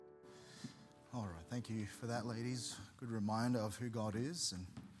Thank you for that, ladies. Good reminder of who God is. And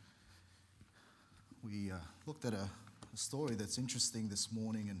we looked at a story that's interesting this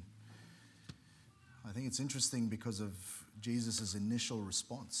morning, and I think it's interesting because of Jesus' initial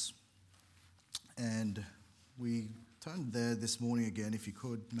response. And we turned there this morning again, if you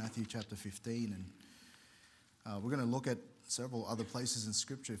could, Matthew chapter 15. And we're going to look at several other places in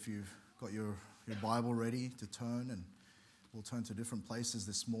Scripture. If you've got your Bible ready to turn, and we'll turn to different places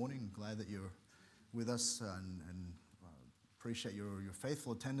this morning. I'm glad that you're with us and appreciate your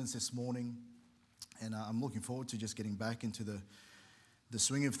faithful attendance this morning. And I'm looking forward to just getting back into the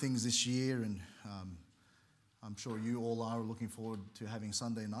swing of things this year. And I'm sure you all are looking forward to having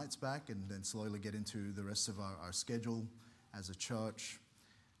Sunday nights back and then slowly get into the rest of our schedule as a church.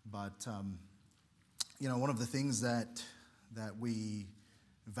 But, one of the things that we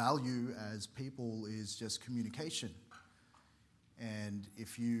value as people is just communication. And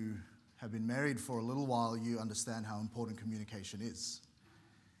if you have been married for a little while, you understand how important communication is.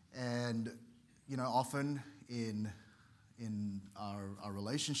 And, often in our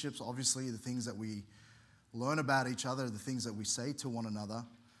relationships, obviously, the things that we learn about each other, the things that we say to one another.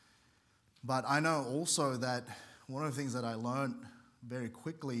 But I know also that one of the things that I learned very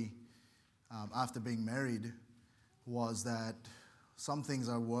quickly after being married was that some things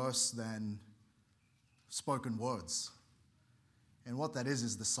are worse than spoken words. And what that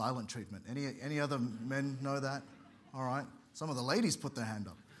is the silent treatment. Any other men know that? All right. Some of the ladies put their hand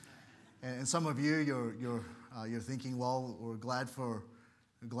up, and some of you you're thinking, well, we're glad for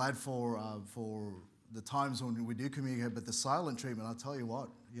the times when we do communicate, but the silent treatment. I'll tell you what,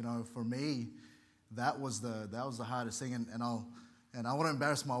 for me, that was the hardest thing. And I won't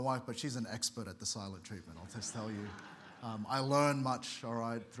embarrass my wife, but she's an expert at the silent treatment. I'll just tell you, I learned much, all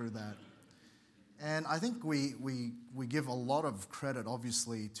right, through that. And I think we give a lot of credit,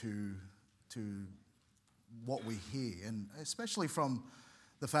 obviously, to what we hear, and especially from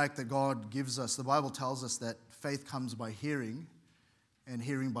the fact that God gives us, the Bible tells us that faith comes by hearing, and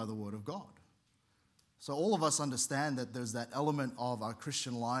hearing by the word of God. So all of us understand that there's that element of our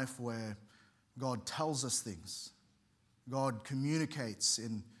Christian life where God tells us things. God communicates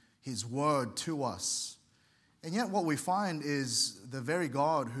in His word to us. And yet what we find is the very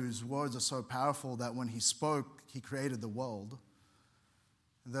God whose words are so powerful that when He spoke, He created the world.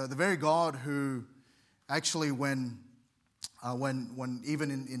 The very God who actually when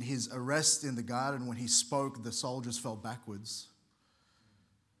even in His arrest in the garden, when He spoke, the soldiers fell backwards.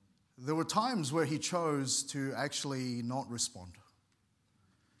 There were times where He chose to actually not respond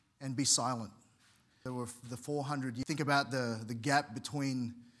and be silent. There were the 400 years. Think about the gap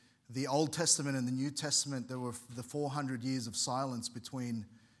between the Old Testament and the New Testament. There were the 400 years of silence between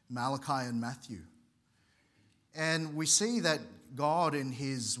Malachi and Matthew. And we see that God in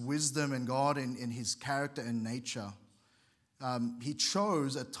His wisdom and God in His character and nature, He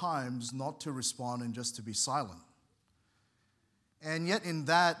chose at times not to respond and just to be silent. And yet in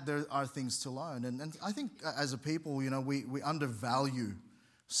that, there are things to learn. And I think as a people, we undervalue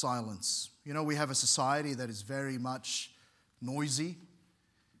silence. We have a society that is very much noisy.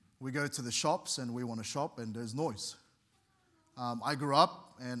 We go to the shops and we want to shop and there's noise. I grew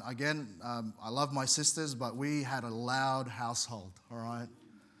up, and again, I love my sisters, but we had a loud household, all right?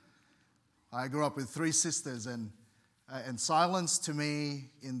 I grew up with 3 sisters, and silence to me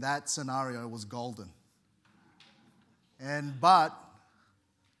in that scenario was golden. But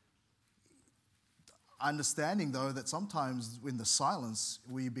understanding, though, that sometimes in the silence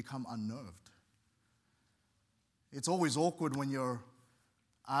we become unnerved. It's always awkward when you're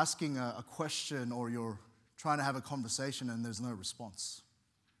asking a question or you're trying to have a conversation and there's no response.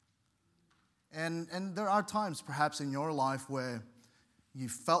 And there are times perhaps in your life where you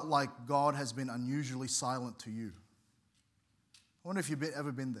felt like God has been unusually silent to you. I wonder if you've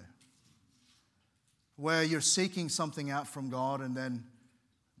ever been there, where you're seeking something out from God and then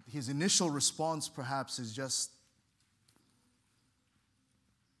His initial response perhaps is just,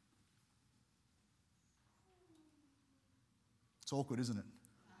 it's awkward, isn't it?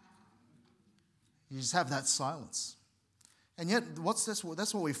 You just have that silence. And yet,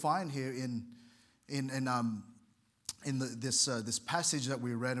 that's what we find here this passage that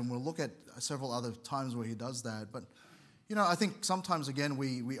we read, and we'll look at several other times where He does that. But, I think sometimes, again,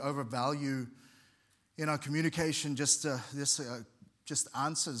 we overvalue in our communication just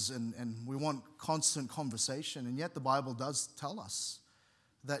answers, and we want constant conversation. And yet the Bible does tell us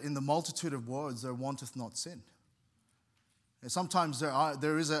that in the multitude of words there wanteth not sin. And sometimes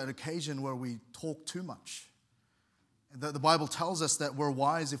there is an occasion where we talk too much. The Bible tells us that we're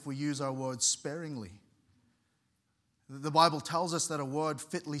wise if we use our words sparingly. The Bible tells us that a word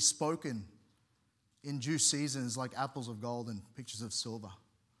fitly spoken in due season is like apples of gold and pictures of silver.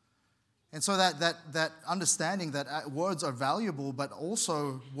 And so that understanding that words are valuable, but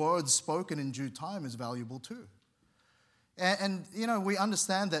also words spoken in due time is valuable too. And we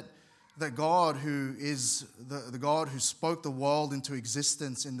understand that God who is the God who spoke the world into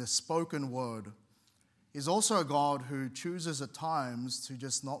existence in the spoken word is also a God who chooses at times to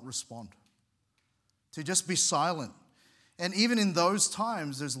just not respond, to just be silent. And even in those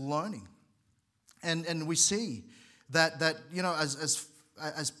times, there's learning. And we see that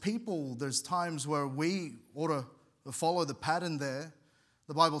as people, there's times where we ought to follow the pattern there.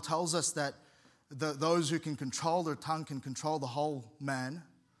 The Bible tells us that those who can control their tongue can control the whole man.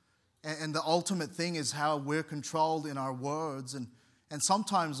 And the ultimate thing is how we're controlled in our words. And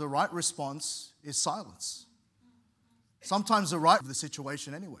sometimes the right response is silence. Sometimes the right of the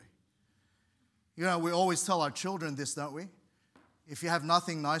situation anyway. We always tell our children this, don't we? If you have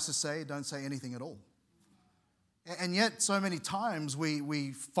nothing nice to say, don't say anything at all. And yet, so many times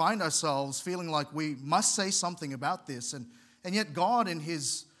we find ourselves feeling like we must say something about this. And yet God, in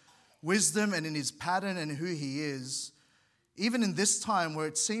His wisdom and in His pattern and who He is, even in this time where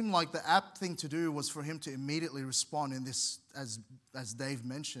it seemed like the apt thing to do was for Him to immediately respond in this, as Dave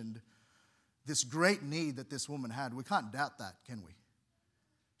mentioned, this great need that this woman had. We can't doubt that, can we?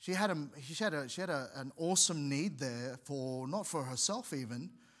 She had an awesome need there, not for herself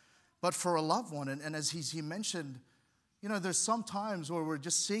even, but for a loved one. And as he mentioned, there's some times where we're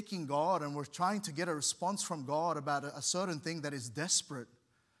just seeking God and we're trying to get a response from God about a certain thing that is desperate.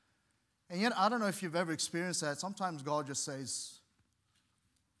 And yet, I don't know if you've ever experienced that. Sometimes God just says,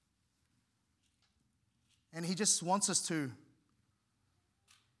 and He just wants us to.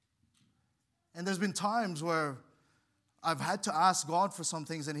 And there's been times where I've had to ask God for some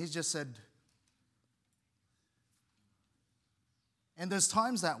things and He's just said. And there's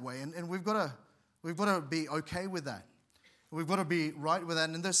times that way, and we've got to be okay with that. We've got to be right with that.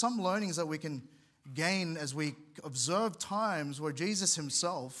 And there's some learnings that we can gain as we observe times where Jesus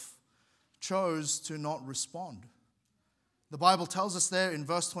Himself chose to not respond. The Bible tells us there in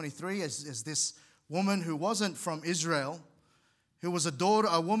verse 23, as this woman who wasn't from Israel, who was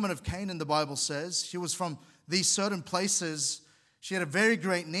a woman of Canaan, the Bible says. She was from these certain places. She had a very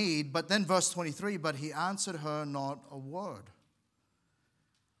great need. But then verse 23, but He answered her not a word.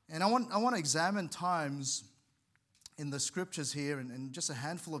 And I want to examine times in the scriptures here and just a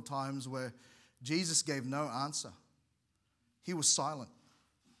handful of times where Jesus gave no answer. He was silent.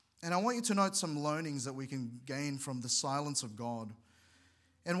 And I want you to note some learnings that we can gain from the silence of God.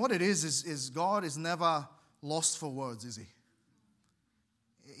 And what it is God is never lost for words, is He?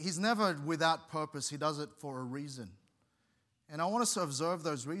 He's never without purpose. He does it for a reason. And I want us to observe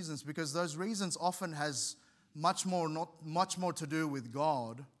those reasons because those reasons often has much more to do with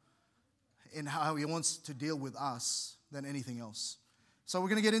God in how He wants to deal with us than anything else. So we're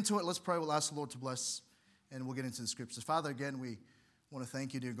going to get into it. Let's pray. We'll ask the Lord to bless and we'll get into the scriptures. Father, again, we want to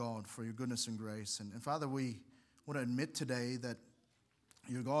thank You, dear God, for Your goodness and grace. And Father, we want to admit today that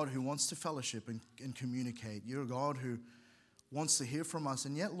You're a God who wants to fellowship and communicate. You're a God who wants to hear from us.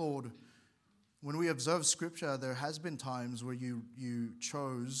 And yet, Lord, when we observe Scripture, there has been times where you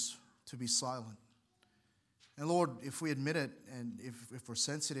chose to be silent. And Lord, if we admit it and if we're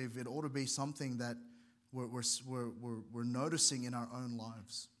sensitive, it ought to be something that we're noticing in our own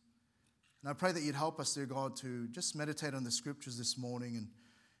lives. And I pray that You'd help us, dear God, to just meditate on the Scriptures this morning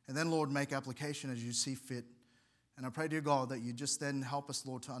and then, Lord, make application as You see fit. And I pray, dear God, that You just then help us,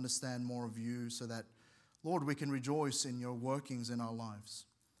 Lord, to understand more of You so that, Lord, we can rejoice in Your workings in our lives.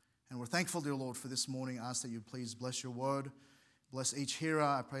 And we're thankful, dear Lord, for this morning. I ask that You please bless Your word. Bless each hearer.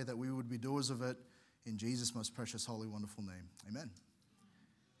 I pray that we would be doers of it in Jesus' most precious, holy, wonderful name. Amen.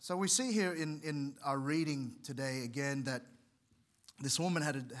 So we see here in our reading today again that this woman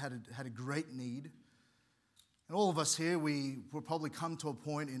had a great need. And all of us here, we will probably come to a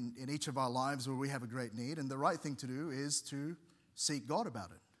point in each of our lives where we have a great need. And the right thing to do is to seek God about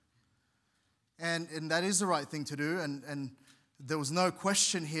it. And that is the right thing to do. And there was no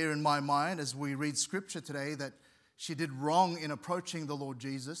question here in my mind as we read Scripture today that she did wrong in approaching the Lord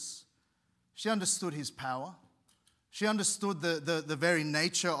Jesus. She understood His power. She understood the very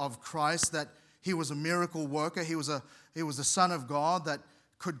nature of Christ, that He was a miracle worker. He was a Son of God that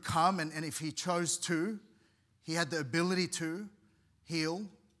could come, and if He chose to, He had the ability to heal.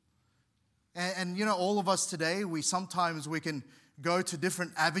 And all of us today, sometimes we can go to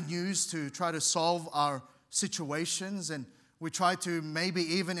different avenues to try to solve our situations, and we try to maybe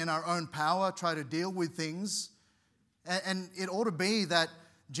even in our own power try to deal with things. And it ought to be that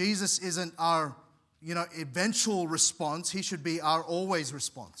Jesus isn't our eventual response. He should be our always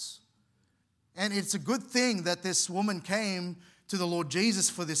response. And it's a good thing that this woman came to the Lord Jesus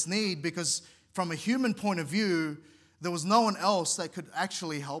for this need, because from a human point of view, there was no one else that could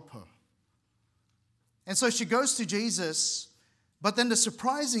actually help her. And so she goes to Jesus, but then the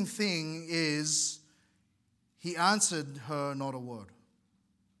surprising thing is he answered her not a word.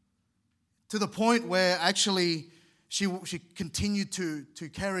 To the point where actually she continued to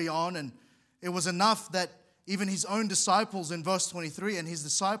carry on, and it was enough that even his own disciples in verse 23, and his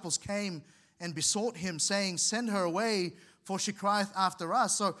disciples came and besought him, saying, "Send her away, for she crieth after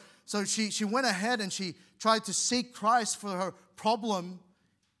us." So she went ahead and she tried to seek Christ for her problem.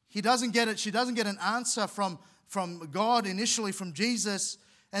 He doesn't get it. She doesn't get an answer from God initially, from Jesus.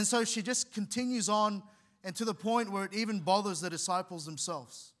 And so she just continues on, and to the point where it even bothers the disciples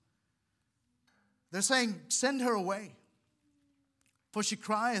themselves. They're saying, "Send her away, for she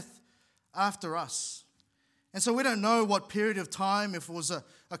crieth after us." And so we don't know what period of time, if it was a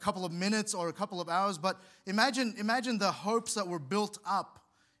couple of minutes or a couple of hours, but imagine the hopes that were built up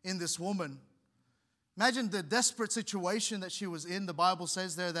in this woman. Imagine the desperate situation that she was in. The Bible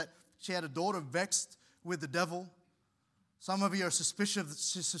says there that she had a daughter vexed with the devil. Some of you are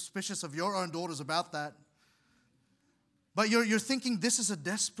suspicious of your own daughters about that. But you're thinking this is a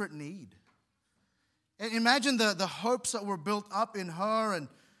desperate need. And imagine the hopes that were built up in her,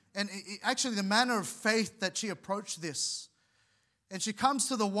 and actually the manner of faith that she approached this. And she comes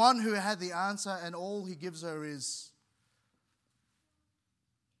to the one who had the answer, and all he gives her is,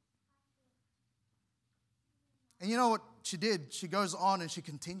 and you know what she did? She goes on and she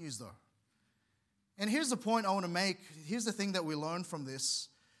continues though. And here's the point I want to make. Here's the thing that we learn from this.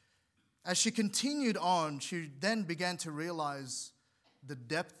 As she continued on, she then began to realize the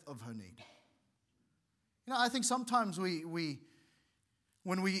depth of her need. You know, I think sometimes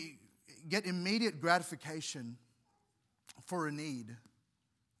when we get immediate gratification for a need,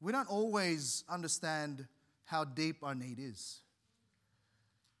 we don't always understand how deep our need is.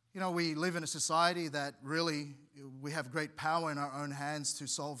 You know, we live in a society that really, we have great power in our own hands to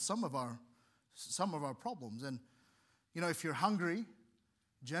solve some of our problems. And, you know, if you're hungry,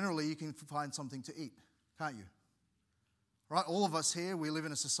 generally you can find something to eat, can't you? Right? All of us here, we live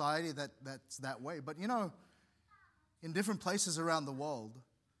in a society that's that way. But, you know, in different places around the world,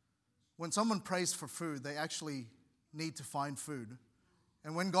 when someone prays for food, they actually need to find food.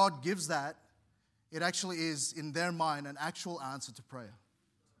 And when God gives that, it actually is, in their mind, an actual answer to prayer.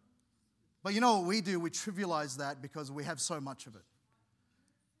 But you know what we do? We trivialize that because we have so much of it.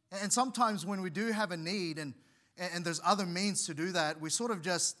 And sometimes when we do have a need and there's other means to do that, we sort of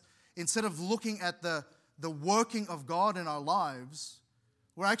just, instead of looking at the working of God in our lives,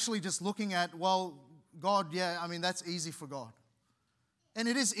 we're actually just looking at, well, God, yeah, I mean, that's easy for God. And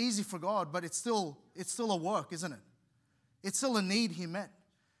it is easy for God, but it's still a work, isn't it? It's still a need He met.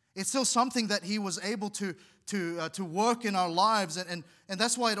 It's still something that He was able to work in our lives. And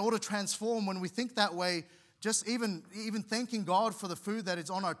that's why it ought to transform when we think that way. Just even thanking God for the food that is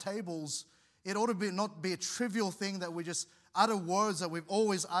on our tables, it ought to not be a trivial thing that we just utter words that we've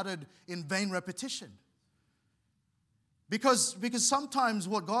always uttered in vain repetition. Because sometimes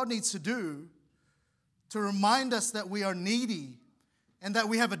what God needs to do to remind us that we are needy and that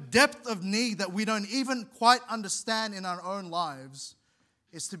we have a depth of need that we don't even quite understand in our own lives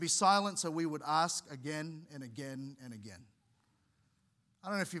is to be silent so we would ask again and again and again. I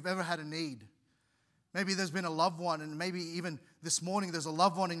don't know if you've ever had a need. Maybe there's been a loved one, and maybe even this morning there's a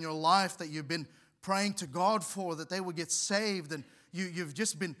loved one in your life that you've been praying to God for, that they would get saved, and you've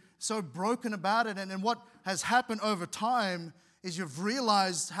just been so broken about it. And what has happened over time is you've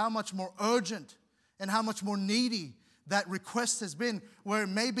realized how much more urgent and how much more needy that request has been, where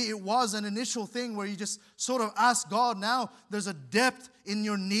maybe it was an initial thing where you just sort of ask God. Now there's a depth in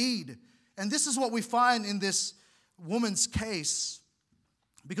your need. And this is what we find in this woman's case,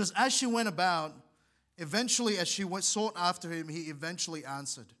 because as she went about, eventually as she sought after him, he eventually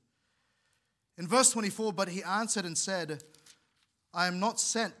answered. In verse 24, but he answered and said, I am not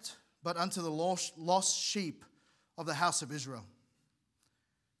sent but unto the lost sheep of the house of Israel.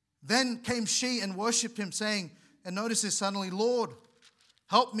 Then came she and worshipped him, saying, and notice this suddenly, Lord,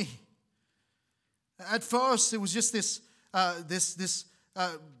 help me. At first, it was just this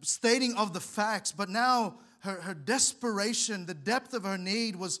stating of the facts, but now her desperation, the depth of her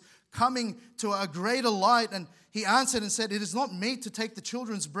need was coming to a greater light. And he answered and said, it is not meet to take the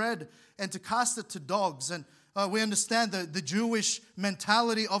children's bread and to cast it to dogs. And we understand the Jewish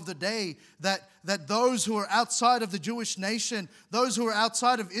mentality of the day, that those who are outside of the Jewish nation, those who are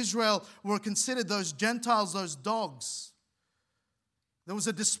outside of Israel, were considered those Gentiles, those dogs. There was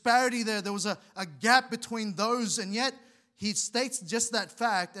a disparity there. There was a gap between those, and yet he states just that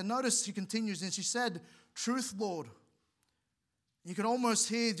fact. And notice she continues, and she said, "Truth, Lord." You can almost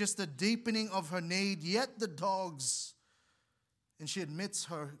hear just the deepening of her need, yet the dogs, and she admits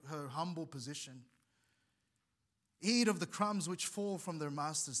her humble position, eat of the crumbs which fall from their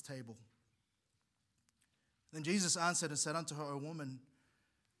master's table. Then Jesus answered and said unto her, O woman,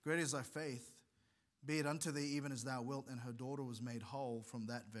 great is thy faith, be it unto thee even as thou wilt. And her daughter was made whole from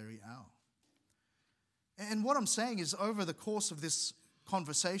that very hour. And what I'm saying is, over the course of this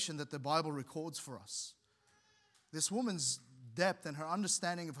conversation that the Bible records for us, this woman's depth and her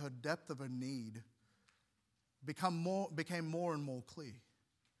understanding of her depth of her need became more and more clear.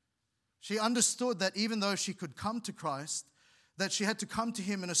 She understood that even though she could come to Christ, that she had to come to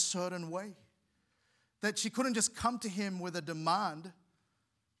Him in a certain way. That she couldn't just come to Him with a demand.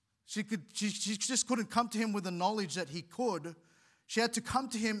 She just couldn't come to Him with the knowledge that He could. She had to come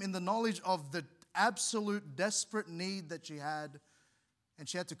to Him in the knowledge of the absolute desperate need that she had. And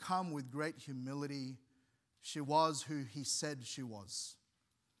she had to come with great humility. She was who He said she was.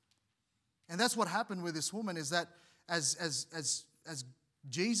 And that's what happened with this woman, is that as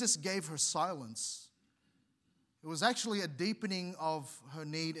Jesus gave her silence, it was actually a deepening of her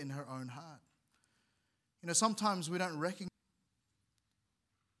need in her own heart. You know, sometimes we don't recognize.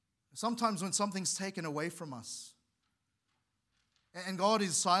 Sometimes when something's taken away from us, and God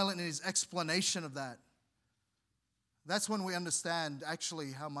is silent in His explanation of that, that's when we understand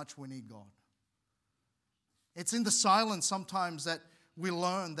actually how much we need God. It's in the silence sometimes that we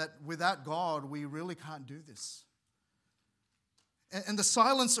learn that without God, we really can't do this. And the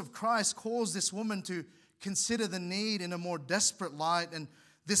silence of Christ caused this woman to consider the need in a more desperate light. And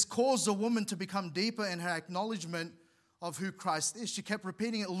this caused the woman to become deeper in her acknowledgement of who Christ is. She kept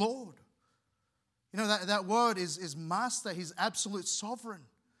repeating it, Lord. You know, that word is master. He's absolute sovereign.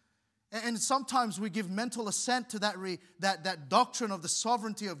 And sometimes we give mental assent to that doctrine of the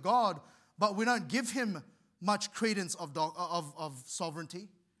sovereignty of God, but we don't give Him much credence of sovereignty.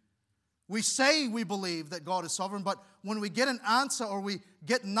 We say we believe that God is sovereign, but when we get an answer or we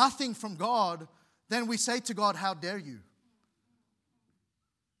get nothing from God, then we say to God, how dare you?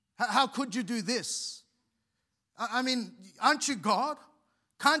 How could you do this? I mean, aren't you God?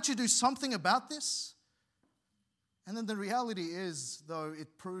 Can't you do something about this? And then the reality is, though,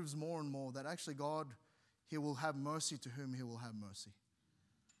 it proves more and more that actually God, He will have mercy to whom He will have mercy.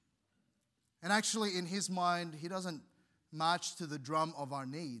 And actually, in His mind, He doesn't march to the drum of our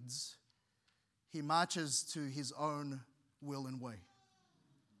needs. He marches to His own will and way.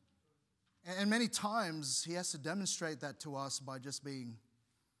 And many times, He has to demonstrate that to us by just being,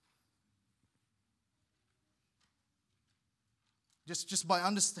 just by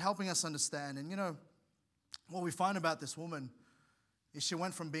helping us understand. And you know, what we find about this woman is she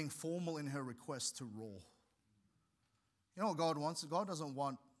went from being formal in her request to raw. You know what God wants? God doesn't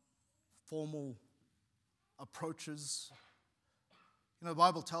want formal approaches. You know, the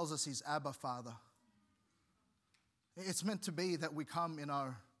Bible tells us He's Abba, Father. It's meant to be that we come in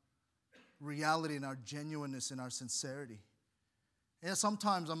our reality, in our genuineness, in our sincerity. Yeah,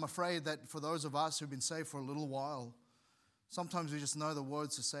 sometimes I'm afraid that for those of us who've been saved for a little while, sometimes we just know the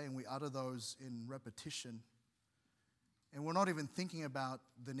words to say and we utter those in repetition. And we're not even thinking about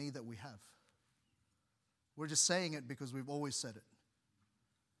the need that we have. We're just saying it because we've always said it.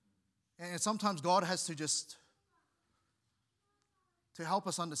 And sometimes God has to just, to help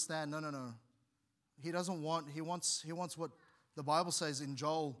us understand, no. He wants what the Bible says in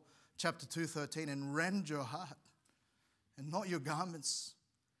Joel chapter 2:13, and rend your heart and not your garments.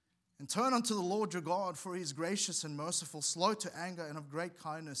 And turn unto the Lord your God, for He is gracious and merciful, slow to anger and of great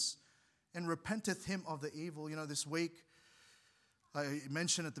kindness, and repenteth Him of the evil. You know, this week, I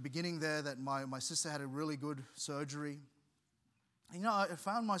mentioned at the beginning there that my sister had a really good surgery. And, you know, I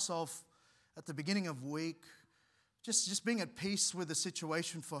found myself at the beginning of week just being at peace with the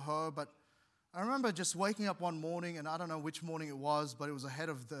situation for her. But I remember just waking up one morning, and I don't know which morning it was, but it was ahead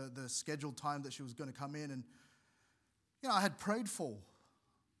of the scheduled time that she was going to come in. And, you know, I had prayed for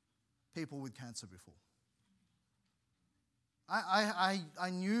people with cancer before. I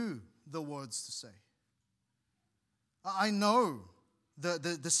knew the words to say. I know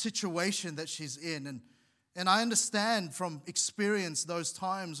the situation that she's in. And I understand from experience those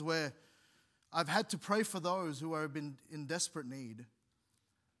times where I've had to pray for those who have been in desperate need.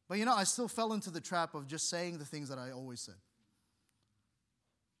 But you know, I still fell into the trap of just saying the things that I always said.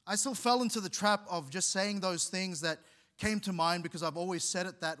 I still fell into the trap of just saying those things that came to mind because I've always said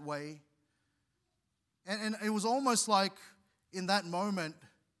it that way. And it was almost like in that moment,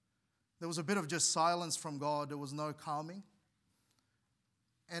 there was a bit of just silence from God. There was no calming.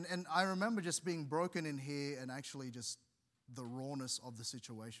 And I remember just being broken in here and actually just the rawness of the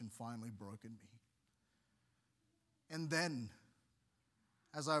situation finally broken me. And then,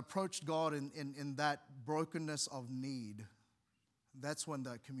 as I approached God in that brokenness of need, that's when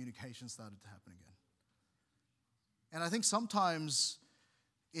that communication started to happen again. And I think sometimes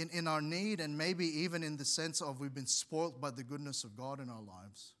in our need, and maybe even in the sense of we've been spoilt by the goodness of God in our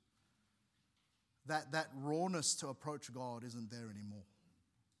lives, that rawness to approach God isn't there anymore.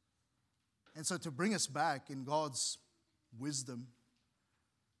 And so to bring us back in God's wisdom,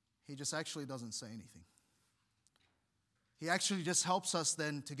 He just actually doesn't say anything. He actually just helps us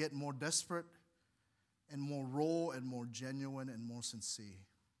then to get more desperate and more raw and more genuine and more sincere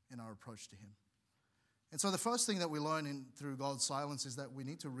in our approach to Him. And so the first thing that we learn through God's silence is that we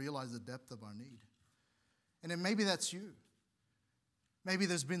need to realize the depth of our need. And then maybe that's you. Maybe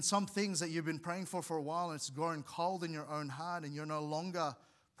there's been some things that you've been praying for a while and it's growing cold in your own heart and you're no longer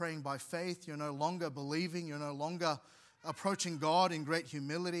praying by faith, you're no longer believing, you're no longer approaching God in great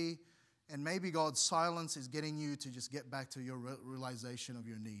humility, and maybe God's silence is getting you to just get back to your realization of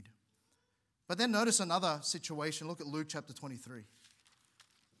your need. But then notice another situation. Look at Luke chapter 23.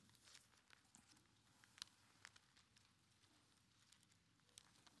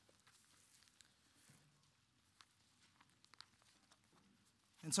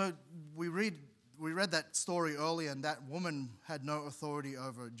 And so we read that story earlier, and that woman had no authority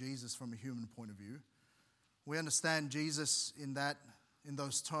over Jesus from a human point of view. We understand Jesus in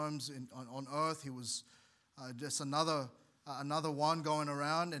those terms on earth. He was just another one going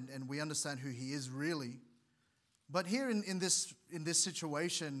around, and we understand who He is really. But here in this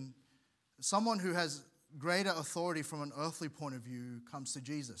situation, someone who has greater authority from an earthly point of view comes to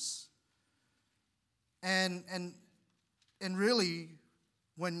Jesus. And really,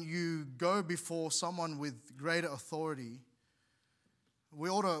 when you go before someone with greater authority, we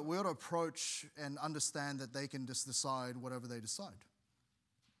ought to approach and understand that they can just decide whatever they decide.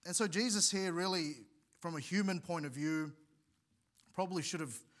 And so Jesus here really, from a human point of view, probably should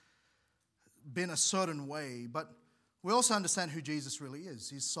have been a certain way, but we also understand who Jesus really is.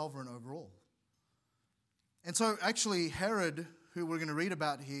 He's sovereign over all. And so actually Herod, who we're going to read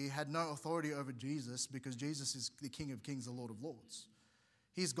about here, had no authority over Jesus because Jesus is the King of Kings, the Lord of Lords.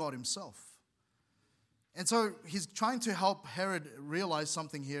 He's God Himself. And so he's trying to help Herod realize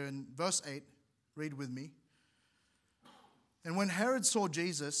something here. In verse 8, read with me. And when Herod saw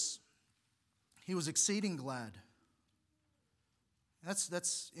Jesus, he was exceeding glad.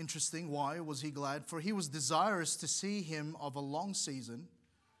 That's interesting. Why was he glad? For he was desirous to see him of a long season,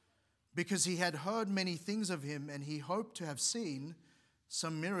 because he had heard many things of him, and he hoped to have seen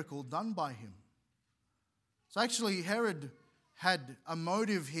some miracle done by him. So actually Herod had a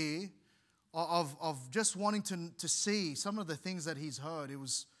motive here of just wanting to see some of the things that he's heard. It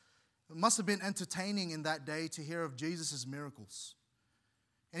must have been entertaining in that day to hear of Jesus' miracles.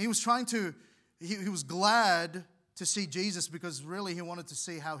 And he was he was glad to see Jesus because really he wanted to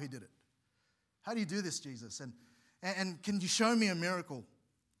see how He did it. How do you do this, Jesus? And can you show me a miracle?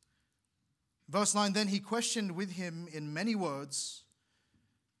 Verse 9, then he questioned with him in many words,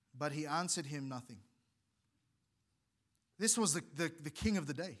 but he answered him nothing. This was the king of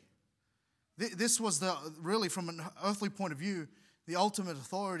the day. This was really, from an earthly point of view, the ultimate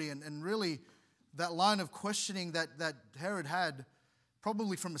authority, and really that line of questioning that Herod had,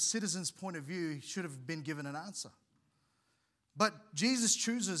 probably from a citizen's point of view, he should have been given an answer. But Jesus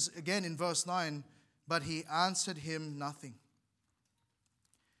chooses, again in verse 9, but he answered him nothing.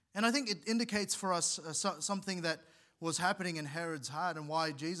 And I think it indicates for us something that was happening in Herod's heart and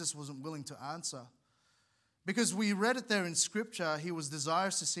why Jesus wasn't willing to answer. Because we read it there in Scripture, he was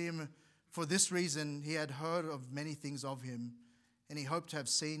desirous to see him for this reason. He had heard of many things of him, and he hoped to have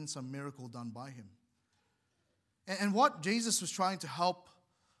seen some miracle done by him. And what Jesus was trying to help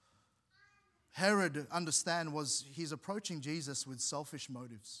Herod understand was he's approaching Jesus with selfish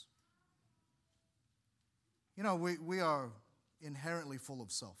motives. You know, we are inherently full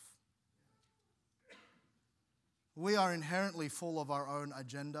of self. We are inherently full of our own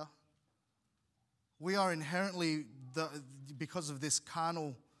agenda. We are inherently, because of this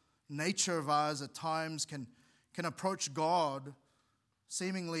carnal nature of ours, at times can approach God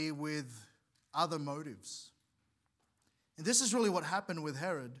seemingly with other motives. And this is really what happened with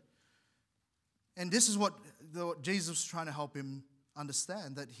Herod. And this is what Jesus was trying to help him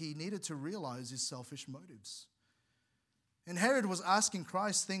understand, that he needed to realize his selfish motives. And Herod was asking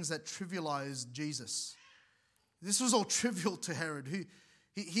Christ things that trivialized Jesus. This was all trivial to Herod.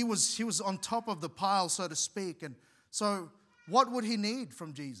 He was on top of the pile, so to speak. And so what would he need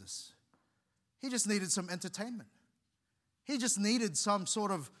from Jesus? He just needed some entertainment. He just needed some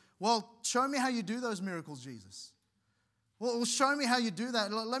sort of, well, show me how you do those miracles, Jesus. Well, show me how you do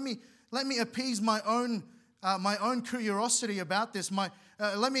that. Let me appease my own curiosity about this.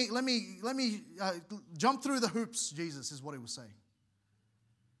 Let me jump through the hoops. Jesus is what he was saying.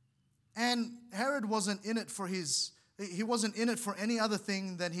 And Herod wasn't in it for he wasn't in it for any other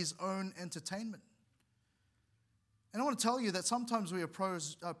thing than his own entertainment. And I want to tell you that sometimes we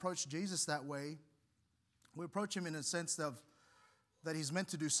approach Jesus that way. We approach him in a sense of that he's meant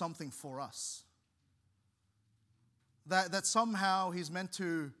to do something for us. That somehow he's meant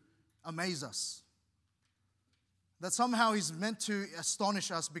to amaze us. That somehow he's meant to astonish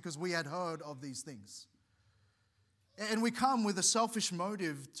us because we had heard of these things. And we come with a selfish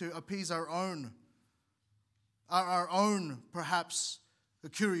motive to appease our own perhaps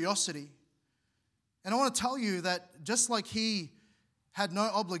curiosity. And I want to tell you that just like he had no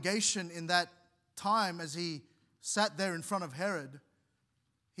obligation in that time as he sat there in front of Herod,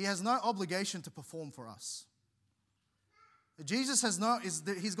 he has no obligation to perform for us. Jesus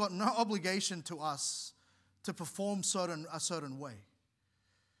he's got no obligation to us to perform a certain way.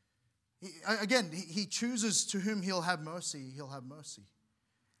 He chooses to whom he'll have mercy, he'll have mercy.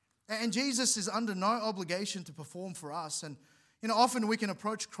 And Jesus is under no obligation to perform for us. And often we can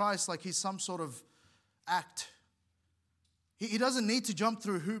approach Christ like he's some sort of act. He doesn't need to jump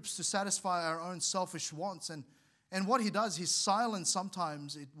through hoops to satisfy our own selfish wants. And what he does, his silence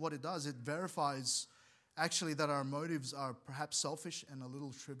sometimes, it verifies actually that our motives are perhaps selfish and a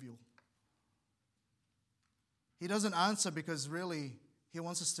little trivial. He doesn't answer because really he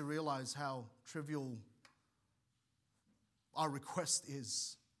wants us to realize how trivial our request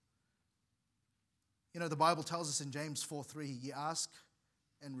is. The Bible tells us in James 4:3, ye ask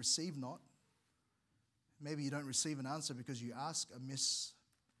and receive not. Maybe you don't receive an answer because you ask amiss,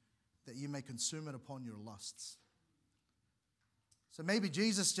 that you may consume it upon your lusts. So maybe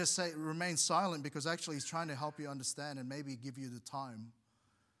Jesus just remains silent because actually he's trying to help you understand and maybe give you the time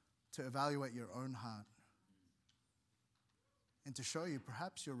to evaluate your own heart and to show you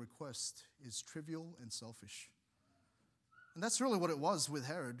perhaps your request is trivial and selfish. And that's really what it was with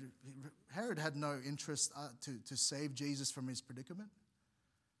Herod. Herod had no interest to save Jesus from his predicament.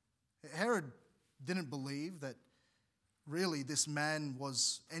 Herod didn't believe that really this man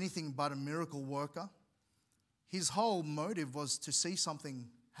was anything but a miracle worker. His whole motive was to see something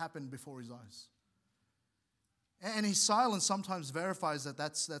happen before his eyes. And his silence sometimes verifies that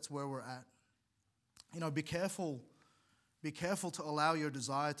that's where we're at. Be careful to allow your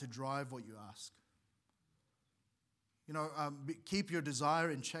desire to drive what you ask. Keep your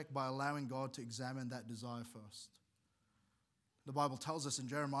desire in check by allowing God to examine that desire first. The Bible tells us in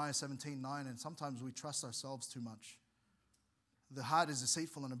Jeremiah 17:9, and sometimes we trust ourselves too much. The heart is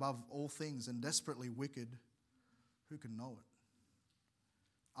deceitful and above all things and desperately wicked. Who can know it?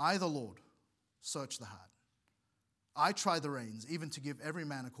 I, the Lord, search the heart. I try the reins, even to give every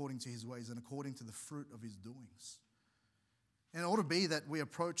man according to his ways and according to the fruit of his doings. And it ought to be that we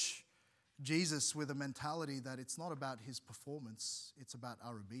approach Jesus with a mentality that it's not about his performance, it's about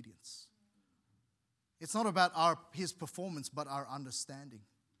our obedience. It's not about his performance, but our understanding.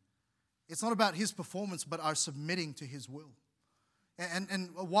 It's not about his performance, but our submitting to his will. And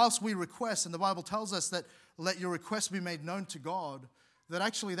whilst we request, and the Bible tells us that let your request be made known to God, that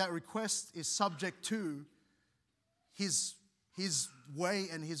actually that request is subject to his way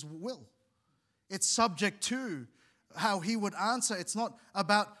and his will. It's subject to how he would answer. It's not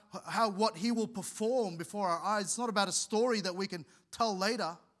about what he will perform before our eyes. It's not about a story that we can tell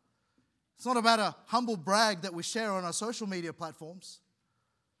later. It's not about a humble brag that we share on our social media platforms.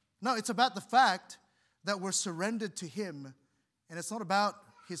 No, it's about the fact that we're surrendered to him, and it's not about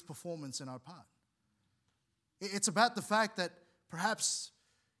his performance in our part. It's about the fact that perhaps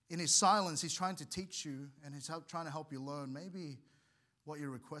in his silence, he's trying to teach you and he's trying to help you learn maybe what you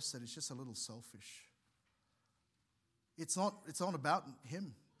requested is just a little selfish. It's not about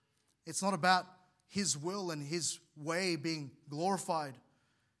him. It's not about his will and his way being glorified.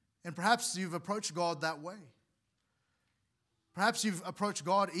 And perhaps you've approached God that way. Perhaps you've approached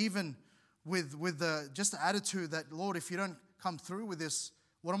God even with just the attitude that, Lord, if you don't come through with this,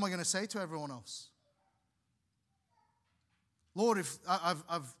 what am I going to say to everyone else? Lord, if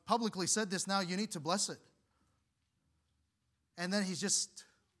I've publicly said this now, you need to bless it. And then he just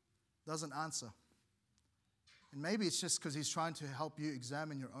doesn't answer. And maybe it's just because he's trying to help you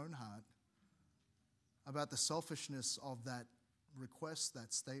examine your own heart about the selfishness of that request,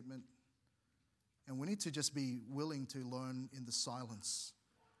 that statement. And we need to just be willing to learn in the silence.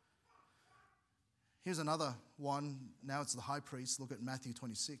 Here's another one. Now it's the high priest. Look at Matthew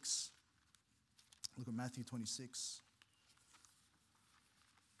 26. Look at Matthew 26.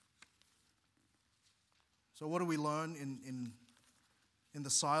 So what do we learn in the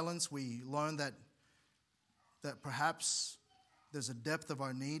silence? We learn that perhaps there's a depth of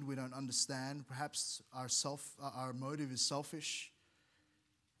our need we don't understand. Perhaps our motive is selfish.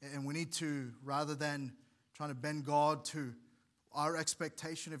 And we need to, rather than trying to bend God to our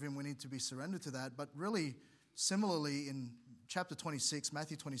expectation of Him, we need to be surrendered to that. But really, similarly, in chapter 26,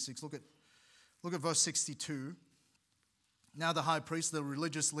 Matthew 26, look at verse 62. Now the high priest, the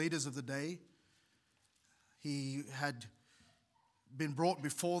religious leaders of the day, he had been brought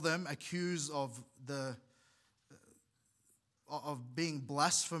before them, accused of being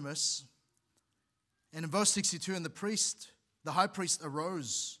blasphemous. And in verse 62, and the high priest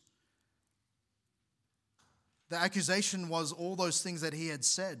arose. The accusation was all those things that he had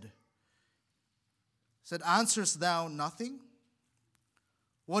said. Said, answerest thou nothing?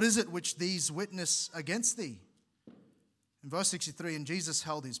 What is it which these witness against thee? In verse 63, and Jesus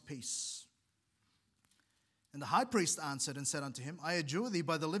held his peace. And the high priest answered and said unto him, I adjure thee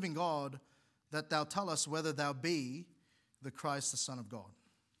by the living God, that thou tell us whether thou be the Christ, the Son of God.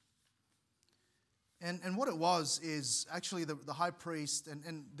 And what it was is actually the high priest,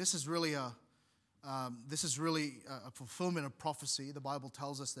 and this is really a fulfillment of prophecy. The Bible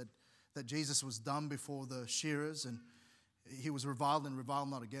tells us that Jesus was dumb before the shearers, and he was reviled and reviled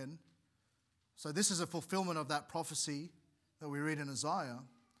not again. So this is a fulfillment of that prophecy that we read in Isaiah.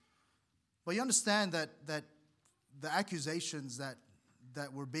 But you understand that the accusations that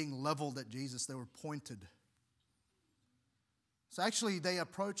were being leveled at Jesus, they were pointed. So actually they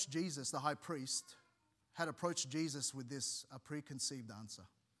approached Jesus, the high priest, had approached Jesus with a preconceived answer.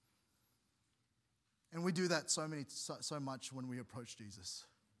 And we do that so much when we approach Jesus.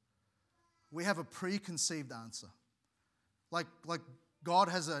 We have a preconceived answer. Like God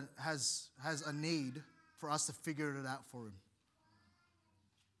has a need for us to figure it out for Him.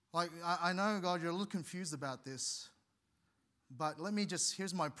 Like, I know, God, you're a little confused about this, but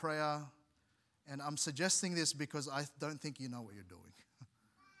here's my prayer, and I'm suggesting this because I don't think you know what you're doing.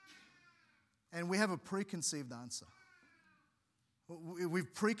 And we have a preconceived answer.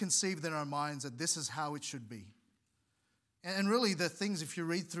 We've preconceived in our minds that this is how it should be. And really, the things, if you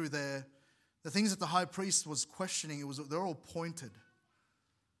read through there, the things that the high priest was questioning, they're all pointed.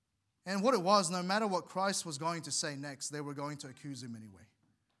 And what it was, no matter what Christ was going to say next, they were going to accuse Him anyway.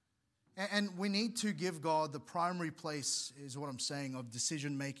 And we need to give God the primary place, is what I'm saying, of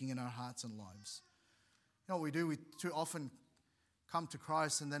decision-making in our hearts and lives. You know what we do? We too often come to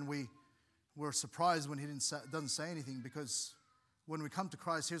Christ and then we're surprised when He doesn't say anything, because when we come to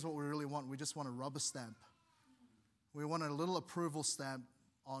Christ, here's what we really want. We just want a rubber stamp. We want a little approval stamp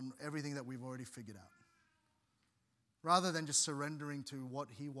on everything that we've already figured out, rather than just surrendering to what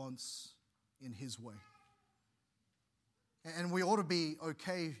He wants in His way. And we ought to be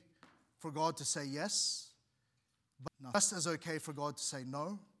okay for God to say yes, but just as okay for God to say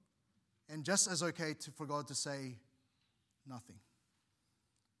no, and just as okay for God to say nothing.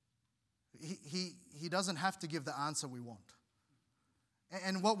 He doesn't have to give the answer we want.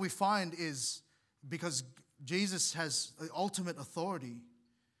 And what we find is, because Jesus has the ultimate authority,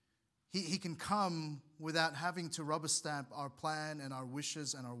 He can come without having to rubber stamp our plan and our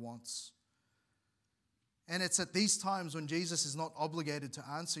wishes and our wants. And it's at these times when Jesus is not obligated to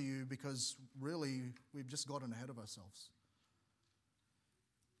answer you, because really we've just gotten ahead of ourselves.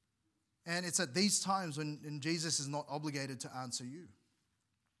 And it's at these times when Jesus is not obligated to answer you.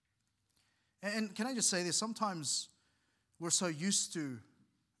 And can I just say this? Sometimes we're so used to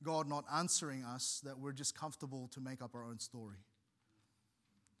God not answering us that we're just comfortable to make up our own story.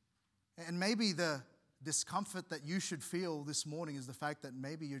 And maybe the discomfort that you should feel this morning is the fact that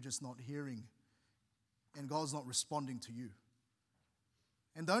maybe you're just not hearing and God's not responding to you.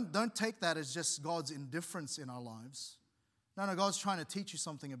 And don't take that as just God's indifference in our lives. No, God's trying to teach you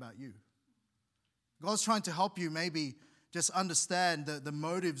something about you. God's trying to help you maybe just understand the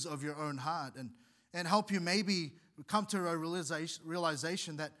motives of your own heart, and help you maybe come to a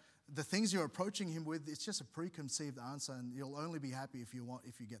realization that the things you're approaching Him with, it's just a preconceived answer, and you'll only be happy if you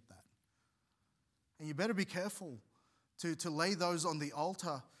get that. And you better be careful to lay those on the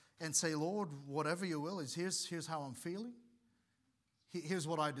altar and say, Lord, whatever your will is, here's how I'm feeling. Here's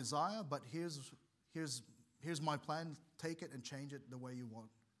what I desire, but here's my plan. Take it and change it the way you want.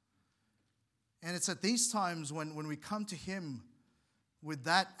 And it's at these times when we come to Him with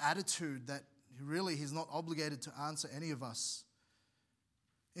that attitude that really He's not obligated to answer any of us.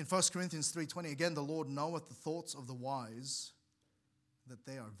 In 1 Corinthians 3:20, again, the Lord knoweth the thoughts of the wise, that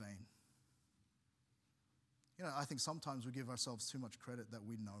they are vain. You know, I think sometimes we give ourselves too much credit that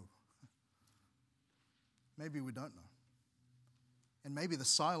we know. Maybe we don't know. And maybe the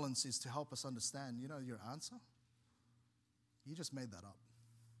silence is to help us understand, your answer? You just made that up.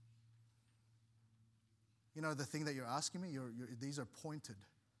 The thing that you're asking me, these are pointed.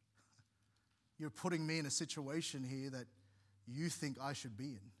 You're putting me in a situation here that you think I should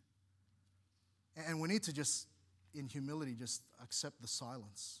be in. And we need to just, in humility, just accept the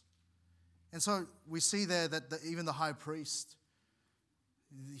silence. And so we see there that even the high priest,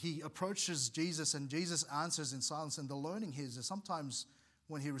 he approaches Jesus and Jesus answers in silence. And the learning here is that sometimes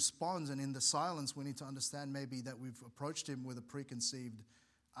when he responds and in the silence, we need to understand maybe that we've approached him with a preconceived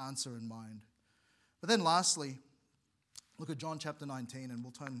answer in mind. But then lastly, look at John chapter 19, and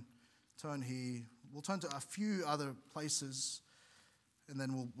we'll turn here. We'll turn to a few other places, and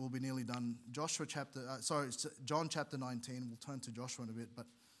then we'll be nearly done. John chapter 19. We'll turn to Joshua in a bit, but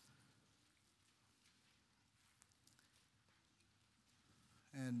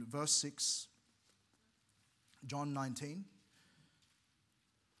and verse 6, John 19.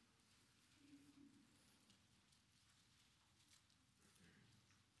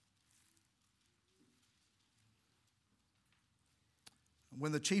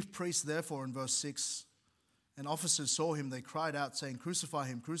 When the chief priests, therefore, in verse 6, and officers saw him, they cried out, saying, Crucify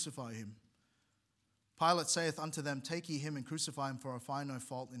him, crucify him. Pilate saith unto them, Take ye him and crucify him, for I find no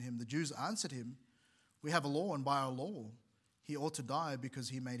fault in him. The Jews answered him, We have a law, and by our law he ought to die, because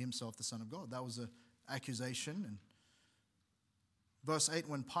he made himself the Son of God. That was an accusation. And verse 8,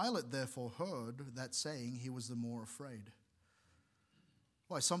 when Pilate therefore heard that saying, he was the more afraid.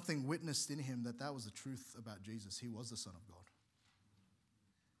 Why? Something witnessed in him that was the truth about Jesus. He was the Son of God.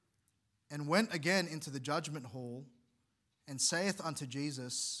 And went again into the judgment hall, and saith unto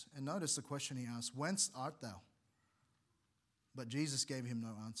Jesus, and notice the question he asked, Whence art thou? But Jesus gave him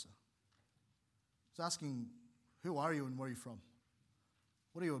no answer. He's asking, who are you and where are you from?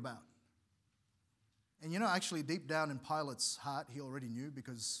 What are you about? And actually deep down in Pilate's heart, he already knew,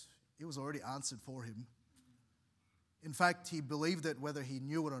 because it was already answered for him. In fact, he believed it whether he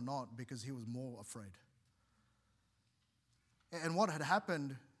knew it or not, because he was more afraid. And what had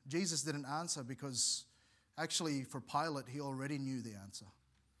happened, Jesus didn't answer because actually for Pilate, he already knew the answer.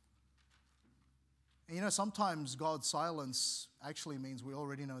 And sometimes God's silence actually means we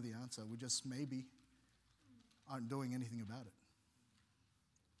already know the answer. We just maybe aren't doing anything about it.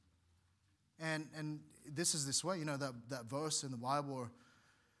 And this is this way, that verse in the Bible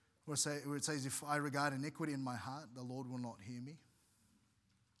where it says, if I regard iniquity in my heart, the Lord will not hear me.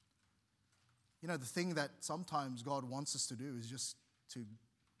 The thing that sometimes God wants us to do is just to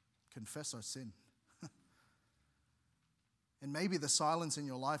confess our sin. And maybe the silence in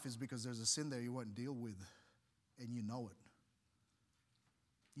your life is because there's a sin there you won't deal with, and you know it.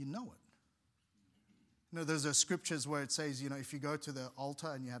 You know it. There's those scriptures where it says, if you go to the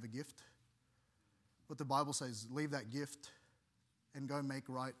altar and you have a gift, what the Bible says, leave that gift and go make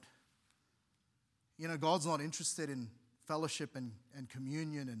right. God's not interested in fellowship and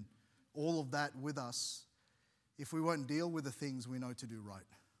communion and all of that with us if we won't deal with the things we know to do right.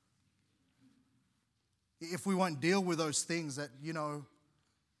 If we won't deal with those things that,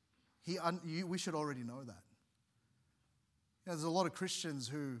 we should already know that. There's a lot of Christians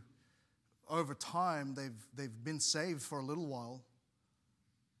who, over time, they've been saved for a little while,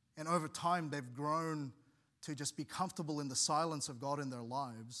 and over time they've grown to just be comfortable in the silence of God in their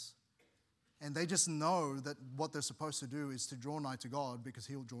lives, and they just know that what they're supposed to do is to draw nigh to God because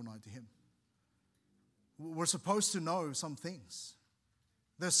He'll draw nigh to Him. We're supposed to know some things.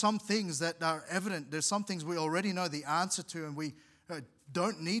 There's some things that are evident. There's some things we already know the answer to, and we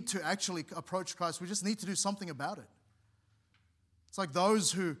don't need to actually approach Christ. We just need to do something about it. It's like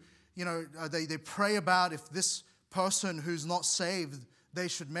those who, they pray about if this person who's not saved, they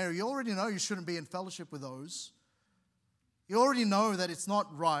should marry. You already know you shouldn't be in fellowship with those. You already know that it's not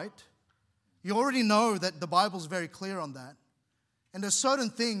right. You already know that the Bible's very clear on that. And there's certain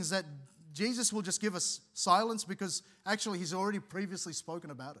things that Jesus will just give us silence because actually He's already previously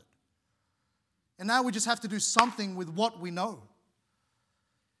spoken about it. And now we just have to do something with what we know.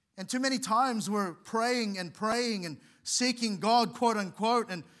 And too many times we're praying and seeking God, quote unquote,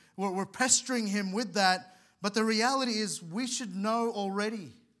 and we're pestering Him with that. But the reality is we should know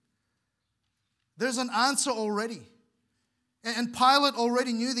already. There's an answer already. And Pilate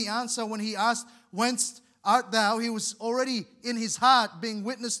already knew the answer when he asked, Whence art thou? He was already in his heart being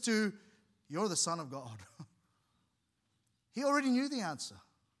witness to, You're the Son of God. He already knew the answer.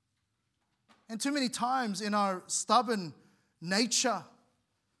 And too many times in our stubborn nature,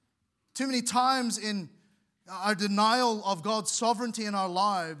 too many times in our denial of God's sovereignty in our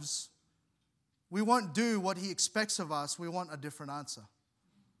lives, we won't do what He expects of us. We want a different answer.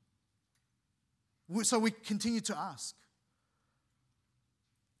 So we continue to ask.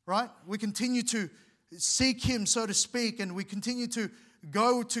 right? We continue to seek Him, so to speak, and we continue to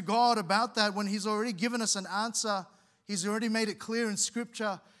go to God about that when He's already given us an answer. He's already made it clear in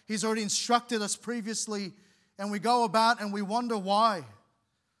Scripture. He's already instructed us previously, and we go about and we wonder why.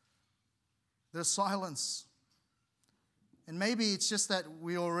 There's silence. And maybe it's just that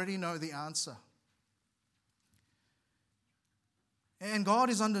we already know the answer. And God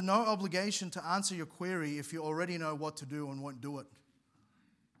is under no obligation to answer your query if you already know what to do and won't do it.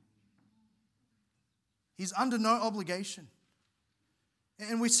 He's under no obligation.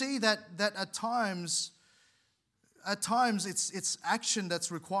 And we see that at times it's action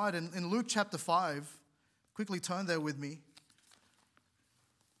that's required. In Luke chapter 5, quickly turn there with me.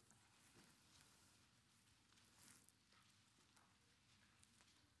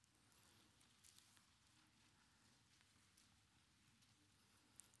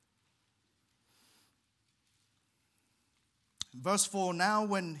 Verse 4, now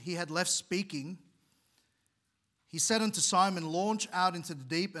when he had left speaking, he said unto Simon, launch out into the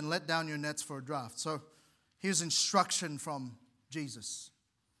deep and let down your nets for a draught. So here's instruction from Jesus.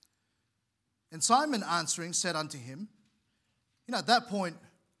 And Simon answering said unto him, at that point,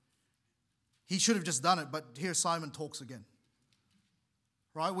 he should have just done it, but here Simon talks again.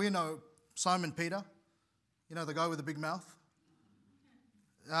 Right? We know Simon Peter, the guy with the big mouth.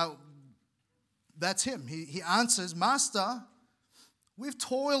 That's him. He answers, Master, we've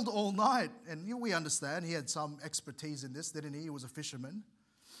toiled all night. And we understand he had some expertise in this, didn't he? He was a fisherman.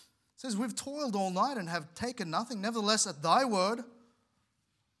 He says, we've toiled all night and have taken nothing. Nevertheless, at thy word,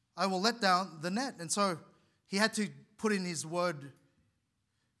 I will let down the net. And so he had to put in his word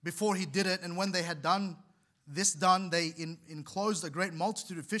before he did it. And when they had done, they enclosed a great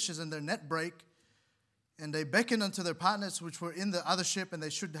multitude of fishes in their net brake. And they beckoned unto their partners which were in the other ship, and they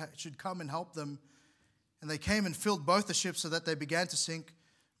should come and help them. And they came and filled both the ships so that they began to sink.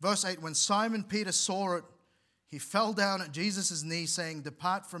 Verse 8, when Simon Peter saw it, he fell down at Jesus' knees, saying,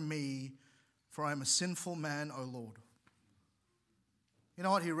 depart from me, for I am a sinful man, O Lord. You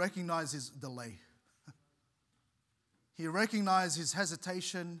know what? He recognized his delay. He recognized his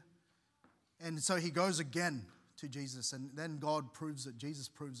hesitation. And so he goes again to Jesus. And then God proves it. Jesus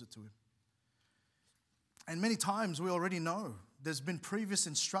proves it to him. And many times we already know there's been previous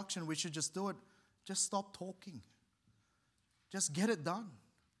instruction. We should just do it. Just stop talking. Just get it done.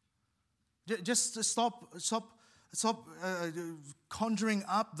 Just stop conjuring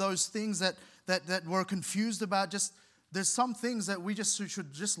up those things that we're confused about. There's some things that we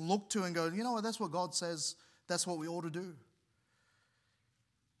should just look to and go, you know what, that's what God says. That's what we ought to do.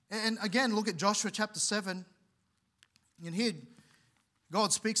 And again, look at Joshua chapter 7. And here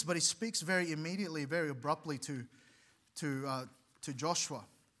God speaks, but He speaks very immediately, very abruptly to Joshua.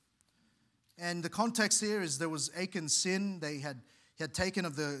 And the context here is there was Achan's sin. He had taken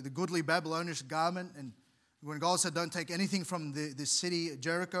of the goodly Babylonish garment. And when God said, don't take anything from the city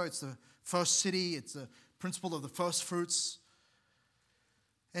Jericho, it's the first city, it's the principle of the first fruits.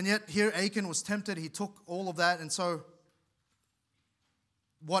 And yet here Achan was tempted. He took all of that. And so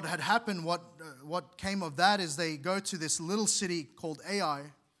what had happened, what came of that is they go to this little city called Ai,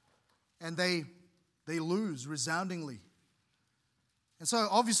 and they lose resoundingly. And so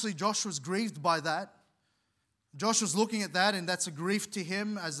obviously Joshua's grieved by that. Joshua's looking at that, and that's a grief to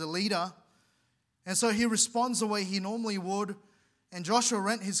him as a leader. And so he responds the way he normally would. And Joshua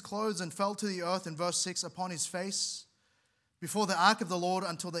rent his clothes and fell to the earth, in verse 6, upon his face before the ark of the Lord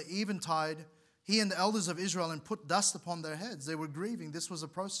until the eventide, he and the elders of Israel, and put dust upon their heads. They were grieving. This was a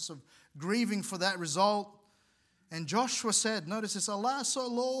process of grieving for that result. And Joshua said, notice this, alas, O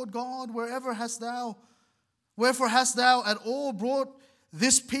Lord God, wherefore hast thou at all brought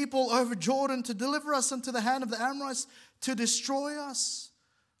this people over Jordan to deliver us into the hand of the Amorites to destroy us?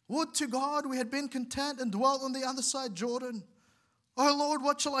 Would to God we had been content and dwelt on the other side Jordan. O Lord,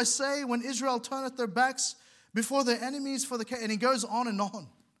 what shall I say when Israel turneth their backs before their enemies for the... And he goes on and on.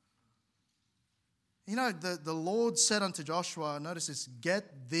 The Lord said unto Joshua, notice this,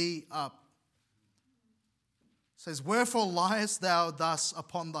 get thee up. It says, wherefore liest thou thus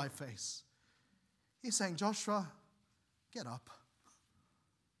upon thy face? He's saying, Joshua, get up.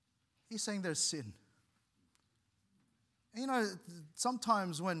 He's saying there's sin. And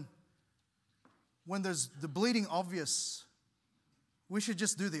sometimes when there's the bleeding obvious, we should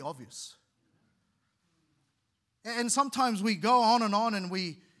just do the obvious. And sometimes we go on and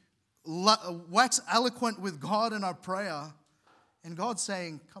we wax eloquent with God in our prayer, and God's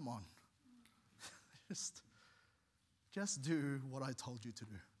saying, come on, just do what I told you to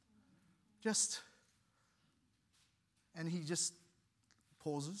do. And he just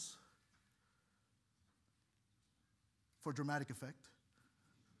pauses for dramatic effect.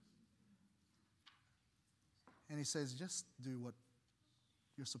 And he says, just do what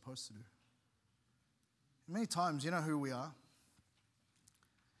you're supposed to do. And many times, you know who we are?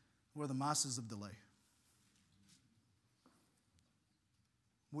 We're the masters of delay.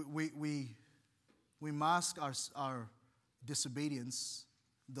 We mask our disobedience,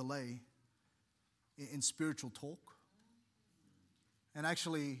 delay, in spiritual talk. And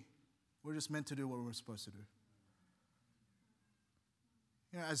actually, we're just meant to do what we're supposed to do.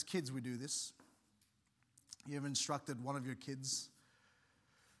 You know, as kids, we do this. You ever instructed one of your kids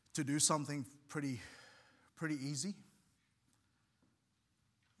to do something pretty easy?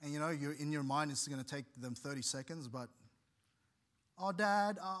 And you know, in your mind, it's going to take them 30 seconds, but, oh,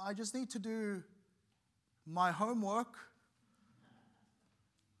 Dad, I just need to do my homework.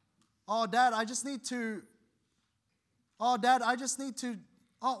 Oh, Dad, I just need to,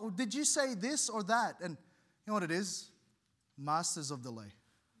 oh, did you say this or that? And you know what it is? Masters of delay.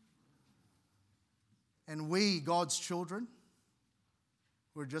 And we, God's children,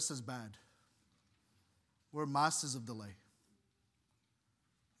 we're just as bad. We're masters of delay.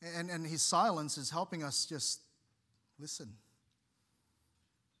 And his silence is helping us just listen.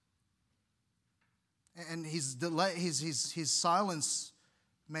 And his delay, his silence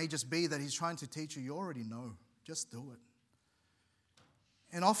may just be that he's trying to teach you already know. Just do it.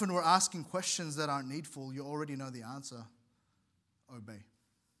 And often we're asking questions that aren't needful. You already know the answer. Obey.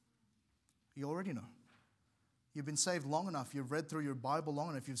 You already know. You've been saved long enough. You've read through your Bible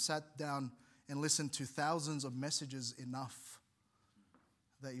long enough. You've sat down and listened to thousands of messages enough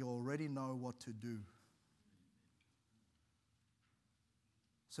that you already know what to do.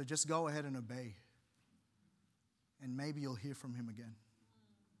 So just go ahead and obey. And maybe you'll hear from him again.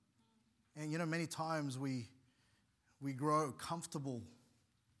 And you know, many times we grow comfortable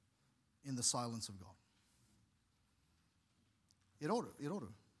in the silence of God. It ought to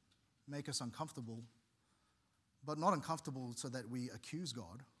make us uncomfortable, but not uncomfortable so that we accuse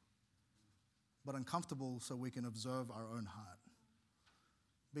God, but uncomfortable so we can observe our own heart.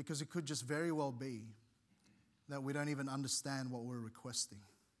 Because it could just very well be that we don't even understand what we're requesting.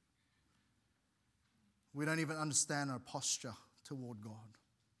 We don't even understand our posture toward God.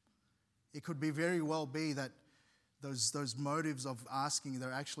 It could be very well be that those motives of asking,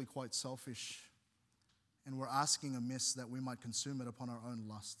 they're actually quite selfish. And we're asking amiss that we might consume it upon our own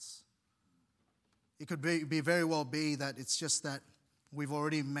lusts. It could be very well be that it's just that we've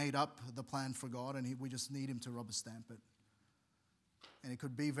already made up the plan for God and we just need him to rubber stamp it. And it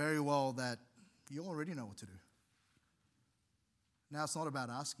could be very well that you already know what to do. Now it's not about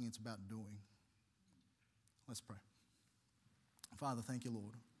asking, it's about doing. Let's pray. Father, thank you,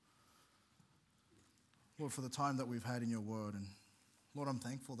 Lord. Lord, for the time that we've had in your word. And Lord, I'm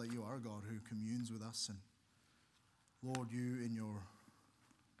thankful that you are a God who communes with us. And Lord, you in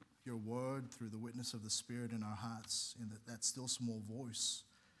your word, through the witness of the Spirit in our hearts, in that still small voice,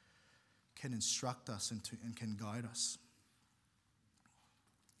 can instruct us and can guide us.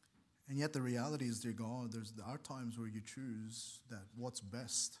 And yet the reality is, dear God, there are times where you choose that what's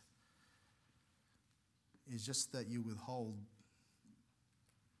best is just that you withhold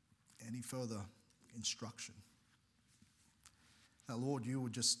any further instruction. That, Lord, you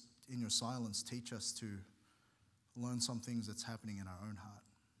would just, in your silence, teach us to learn some things that's happening in our own heart.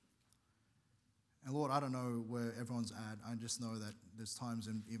 And Lord, I don't know where everyone's at. I just know that there's times,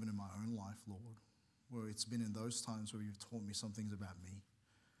 even in my own life, Lord, where it's been in those times where you've taught me some things about me.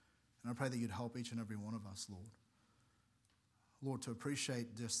 And I pray that you'd help each and every one of us, Lord. Lord, to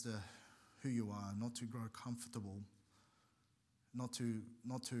appreciate just who you are, not to grow comfortable, not to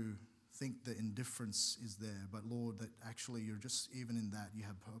think that indifference is there, but Lord, that actually you're just, even in that, you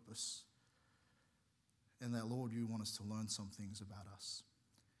have purpose. And that, Lord, you want us to learn some things about us.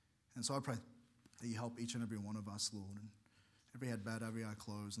 And so I pray that you help each and every one of us, Lord. And every head bowed, every eye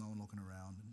closed, no one looking around.